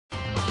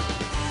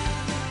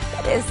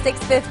It is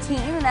 6:15,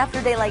 and after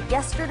a day like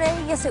yesterday,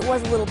 yes, it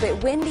was a little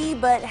bit windy,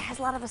 but it has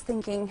a lot of us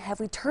thinking,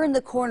 have we turned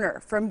the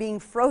corner from being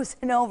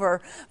frozen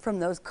over from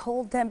those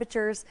cold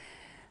temperatures?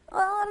 Well,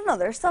 I don't know.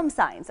 There's some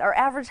signs. Our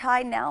average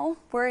high now,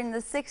 we're in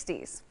the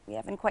 60s. We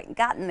haven't quite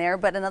gotten there,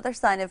 but another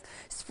sign of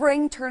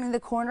spring turning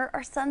the corner,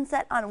 our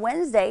sunset on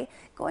Wednesday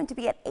going to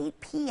be at 8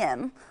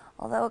 p.m.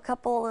 Although a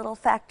couple little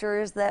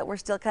factors that were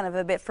still kind of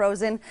a bit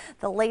frozen.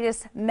 The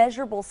latest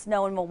measurable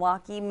snow in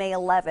Milwaukee, May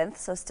 11th,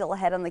 so still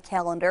ahead on the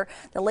calendar.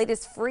 The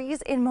latest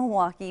freeze in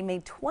Milwaukee, May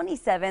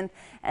 27th,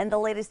 and the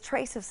latest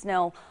trace of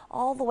snow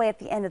all the way at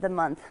the end of the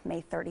month,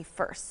 May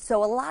 31st.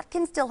 So a lot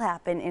can still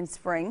happen in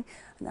spring.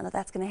 None of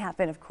that's going to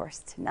happen, of course,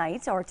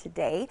 tonight or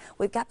today.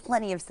 We've got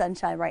plenty of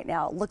sunshine right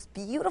now. It looks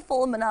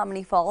beautiful in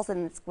Menominee Falls,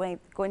 and it's going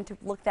to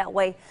look that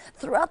way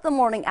throughout the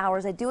morning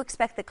hours. I do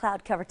expect the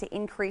cloud cover to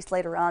increase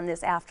later on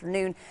this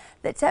afternoon.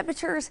 The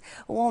temperatures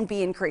won't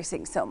be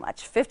increasing so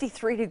much.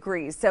 53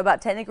 degrees, so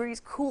about 10 degrees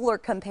cooler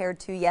compared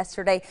to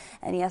yesterday.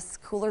 And yes,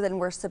 cooler than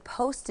we're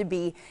supposed to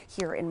be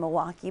here in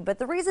Milwaukee. But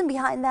the reason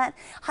behind that,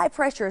 high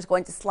pressure is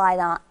going to slide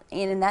on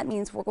in, and that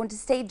means we're going to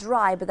stay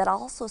dry, but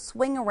that'll also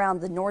swing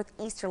around the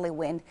northeasterly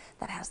wind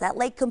that has that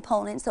lake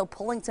component, so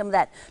pulling some of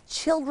that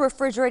chilled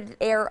refrigerated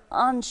air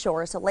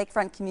onshore. So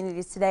lakefront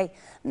communities today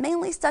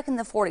mainly stuck in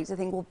the 40s. I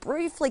think we'll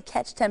briefly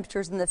catch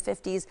temperatures in the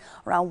 50s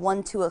around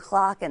 1-2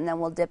 o'clock, and then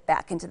we'll dip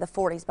back into the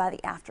 40s by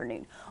the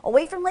afternoon.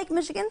 Away from Lake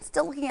Michigan,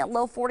 still looking at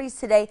low 40s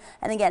today,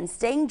 and again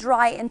staying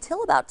dry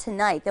until about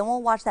tonight. Then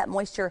we'll watch that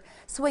moisture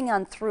swing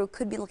on through.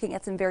 Could be looking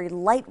at some very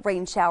light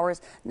rain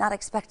showers. Not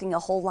expecting a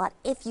whole lot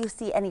if you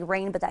see any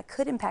rain, but that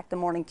could impact the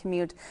morning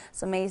commute,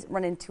 so may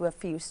run into a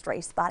few stray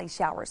spotty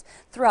showers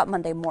throughout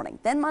Monday morning.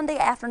 Then Monday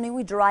afternoon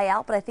we dry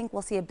out, but I think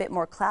we'll see a bit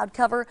more cloud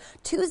cover.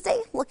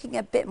 Tuesday looking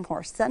a bit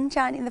more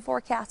sunshine in the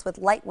forecast with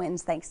light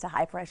winds thanks to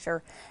high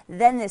pressure.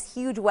 Then this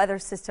huge weather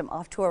system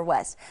off to our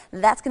west.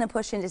 That's going to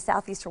push into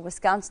southeastern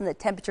Wisconsin. The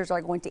temperatures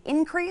are going to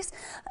increase,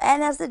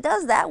 and as it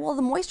does that, well,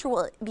 the moisture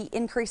will be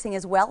increasing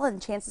as well,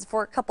 and chances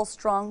for a couple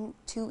strong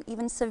to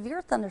even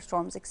severe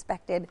thunderstorms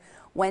expected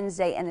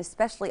Wednesday and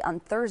especially on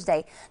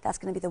Thursday. That's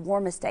going to be the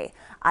warmest day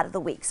out of the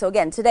week. So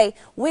again, today,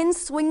 winds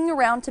swinging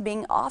around to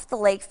being off the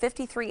lake,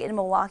 53 in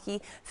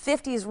Milwaukee,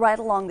 50s right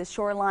along the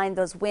shoreline.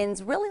 Those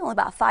winds really only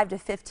about 5 to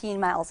 15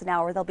 miles an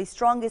hour. They'll be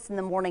strongest in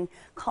the morning,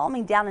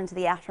 calming down into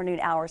the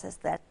afternoon hours as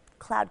that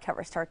cloud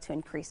cover starts to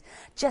increase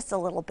just a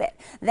little bit.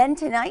 Then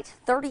tonight,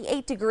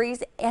 38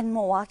 degrees in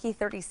Milwaukee,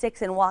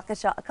 36 in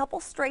Waukesha. A couple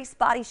stray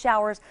spotty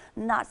showers,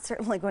 not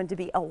certainly going to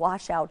be a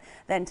washout.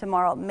 Then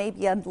tomorrow,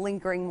 maybe a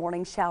lingering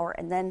morning shower,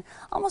 and then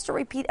almost a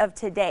repeat of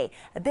today.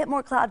 A bit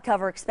more cloud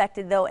cover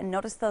expected though, and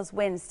notice those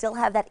winds still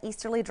have that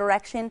easterly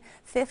direction.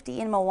 50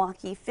 in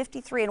Milwaukee,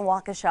 53 in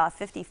Waukesha,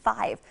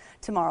 55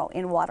 tomorrow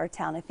in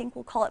Watertown. I think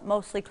we'll call it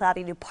mostly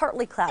cloudy to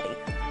partly cloudy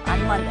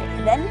on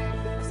Monday.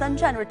 Then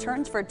sunshine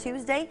returns for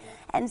Tuesday,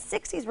 and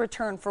 60s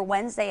return for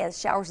Wednesday as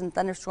showers and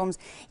thunderstorms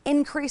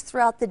increase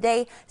throughout the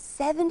day.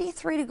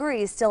 73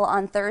 degrees still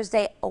on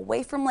Thursday.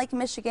 Away from Lake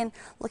Michigan,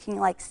 looking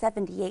like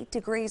 78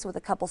 degrees with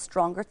a couple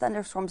stronger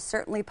thunderstorms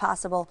certainly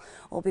possible.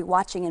 We'll be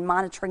watching and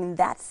monitoring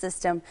that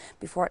system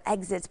before it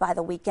exits by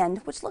the weekend,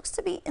 which looks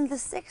to be in the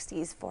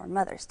 60s for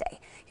Mother's Day.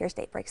 Here's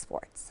Daybreak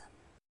Sports.